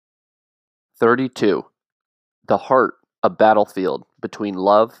32. The heart, a battlefield between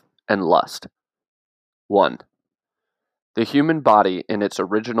love and lust. 1. The human body in its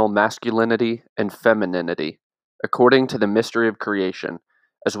original masculinity and femininity, according to the mystery of creation,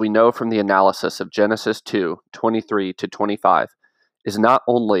 as we know from the analysis of Genesis 2:23 to 25, is not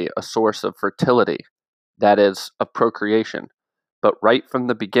only a source of fertility, that is, of procreation, but right from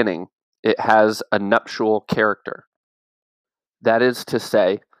the beginning, it has a nuptial character. That is to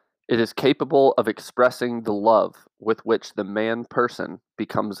say, it is capable of expressing the love with which the man person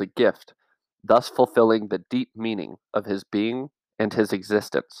becomes a gift, thus fulfilling the deep meaning of his being and his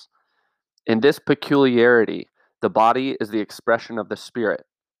existence. In this peculiarity, the body is the expression of the spirit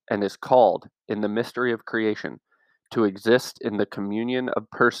and is called, in the mystery of creation, to exist in the communion of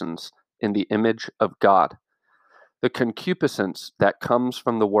persons in the image of God. The concupiscence that comes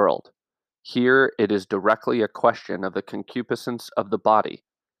from the world, here it is directly a question of the concupiscence of the body,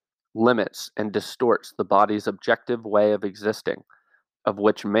 limits and distorts the body's objective way of existing, of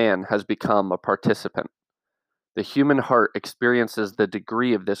which man has become a participant. The human heart experiences the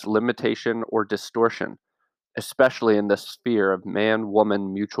degree of this limitation or distortion, especially in the sphere of man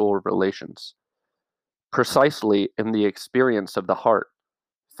woman mutual relations. Precisely in the experience of the heart,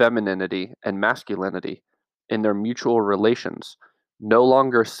 femininity and masculinity, in their mutual relations, no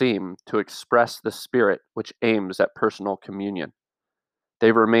longer seem to express the spirit which aims at personal communion.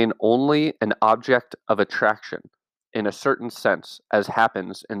 They remain only an object of attraction, in a certain sense, as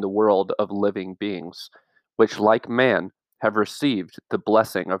happens in the world of living beings, which, like man, have received the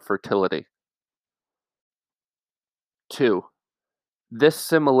blessing of fertility. 2. This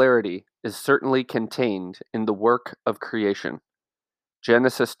similarity is certainly contained in the work of creation.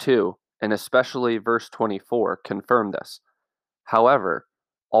 Genesis 2, and especially verse 24, confirm this. However,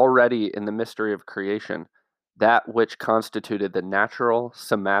 already in the mystery of creation, that which constituted the natural,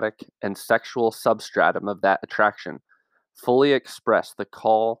 somatic, and sexual substratum of that attraction fully expressed the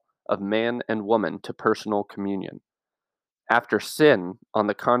call of man and woman to personal communion. After sin, on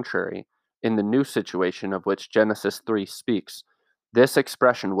the contrary, in the new situation of which Genesis 3 speaks, this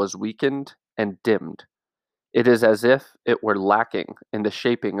expression was weakened and dimmed. It is as if it were lacking in the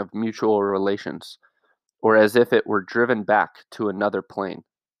shaping of mutual relations, or as if it were driven back to another plane.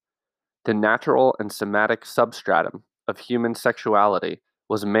 The natural and somatic substratum of human sexuality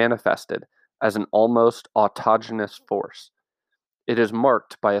was manifested as an almost autogenous force. It is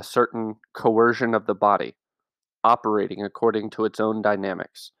marked by a certain coercion of the body, operating according to its own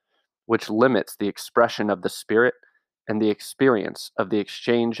dynamics, which limits the expression of the spirit and the experience of the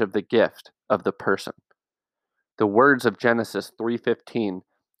exchange of the gift of the person. The words of Genesis 3:15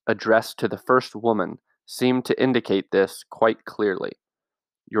 addressed to the first woman seem to indicate this quite clearly.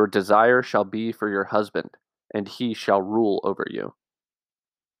 Your desire shall be for your husband, and he shall rule over you.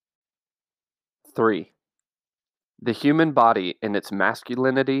 3. The human body in its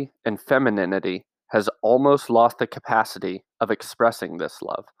masculinity and femininity has almost lost the capacity of expressing this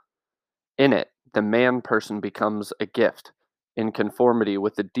love. In it, the man person becomes a gift, in conformity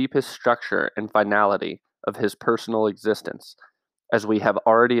with the deepest structure and finality of his personal existence, as we have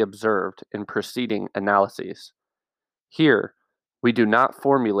already observed in preceding analyses. Here, we do not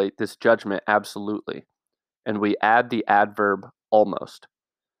formulate this judgment absolutely, and we add the adverb almost.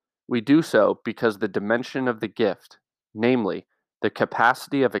 We do so because the dimension of the gift, namely, the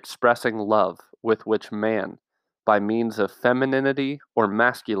capacity of expressing love with which man, by means of femininity or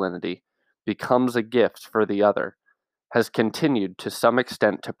masculinity, becomes a gift for the other, has continued to some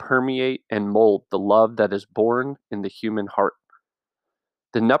extent to permeate and mold the love that is born in the human heart.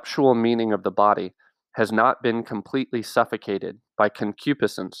 The nuptial meaning of the body has not been completely suffocated by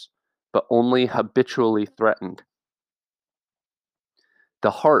concupiscence, but only habitually threatened.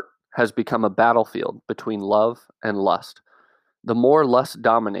 The heart has become a battlefield between love and lust. The more lust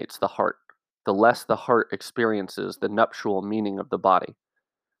dominates the heart, the less the heart experiences the nuptial meaning of the body.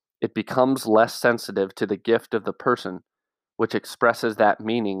 It becomes less sensitive to the gift of the person, which expresses that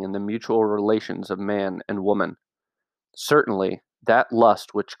meaning in the mutual relations of man and woman. Certainly, that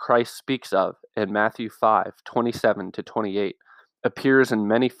lust which Christ speaks of in Matthew 5:27 to 28 appears in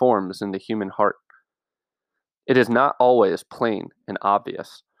many forms in the human heart. It is not always plain and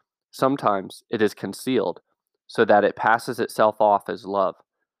obvious. Sometimes it is concealed, so that it passes itself off as love,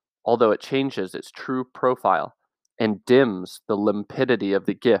 although it changes its true profile and dims the limpidity of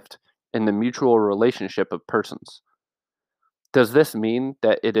the gift in the mutual relationship of persons. Does this mean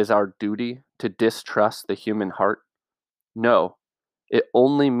that it is our duty to distrust the human heart? No, it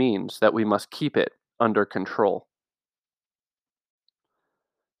only means that we must keep it under control.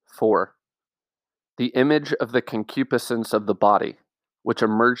 4. The image of the concupiscence of the body, which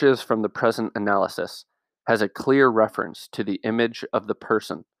emerges from the present analysis, has a clear reference to the image of the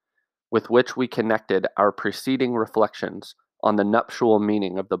person, with which we connected our preceding reflections on the nuptial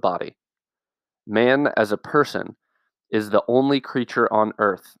meaning of the body. Man as a person is the only creature on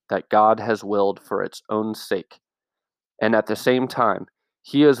earth that God has willed for its own sake, and at the same time,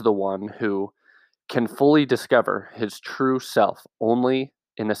 he is the one who can fully discover his true self only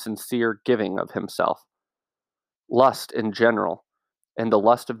in a sincere giving of himself. Lust in general, and the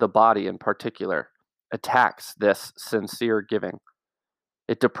lust of the body in particular, attacks this sincere giving.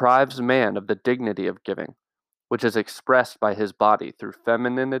 It deprives man of the dignity of giving, which is expressed by his body through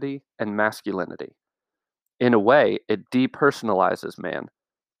femininity and masculinity. In a way, it depersonalizes man,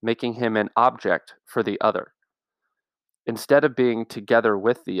 making him an object for the other. Instead of being together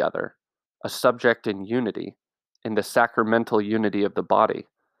with the other, a subject in unity, in the sacramental unity of the body,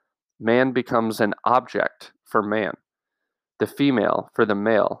 man becomes an object for man, the female for the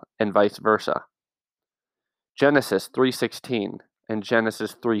male, and vice versa. Genesis 3:16 and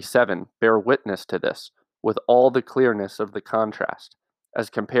Genesis 3:7 bear witness to this with all the clearness of the contrast, as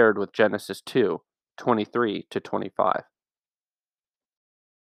compared with Genesis 2:23 to 25.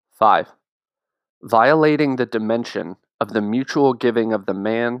 5. Violating the dimension of the mutual giving of the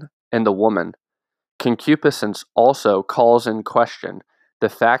man and the woman, concupiscence also calls in question the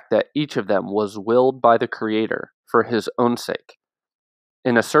fact that each of them was willed by the Creator for his own sake.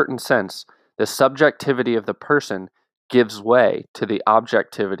 In a certain sense, the subjectivity of the person gives way to the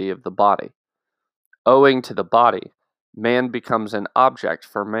objectivity of the body. Owing to the body, man becomes an object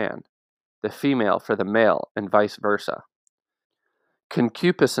for man, the female for the male, and vice versa.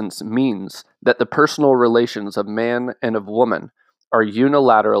 Concupiscence means that the personal relations of man and of woman are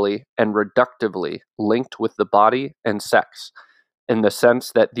unilaterally and reductively linked with the body and sex, in the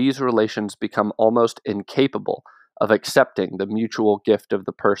sense that these relations become almost incapable of accepting the mutual gift of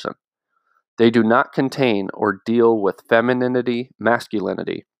the person. They do not contain or deal with femininity,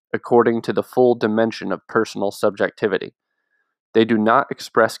 masculinity, according to the full dimension of personal subjectivity. They do not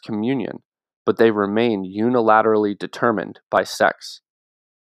express communion, but they remain unilaterally determined by sex.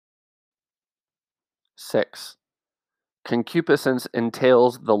 6. Concupiscence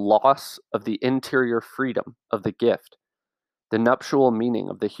entails the loss of the interior freedom of the gift. The nuptial meaning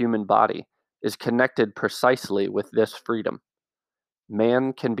of the human body is connected precisely with this freedom.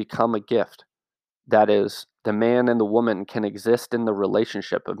 Man can become a gift. That is, the man and the woman can exist in the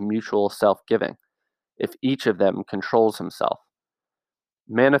relationship of mutual self-giving, if each of them controls himself.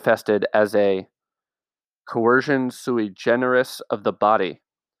 Manifested as a coercion sui generis of the body,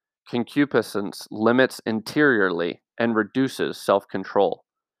 concupiscence limits interiorly and reduces self-control.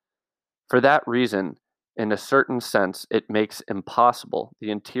 For that reason, in a certain sense, it makes impossible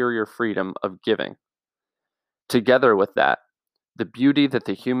the interior freedom of giving. Together with that, the beauty that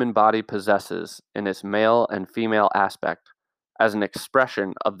the human body possesses in its male and female aspect as an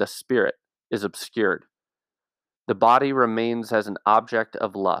expression of the spirit is obscured. The body remains as an object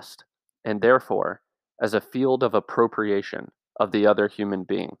of lust, and therefore as a field of appropriation of the other human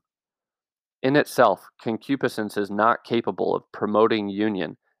being. In itself, concupiscence is not capable of promoting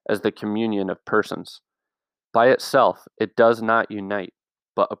union as the communion of persons. By itself, it does not unite,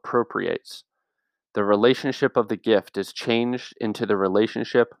 but appropriates. The relationship of the gift is changed into the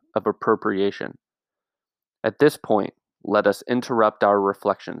relationship of appropriation. At this point, let us interrupt our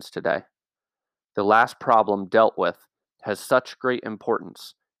reflections today. The last problem dealt with has such great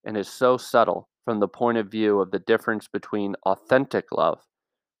importance and is so subtle from the point of view of the difference between authentic love,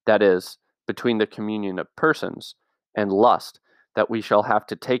 that is, between the communion of persons, and lust, that we shall have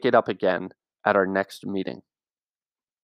to take it up again at our next meeting.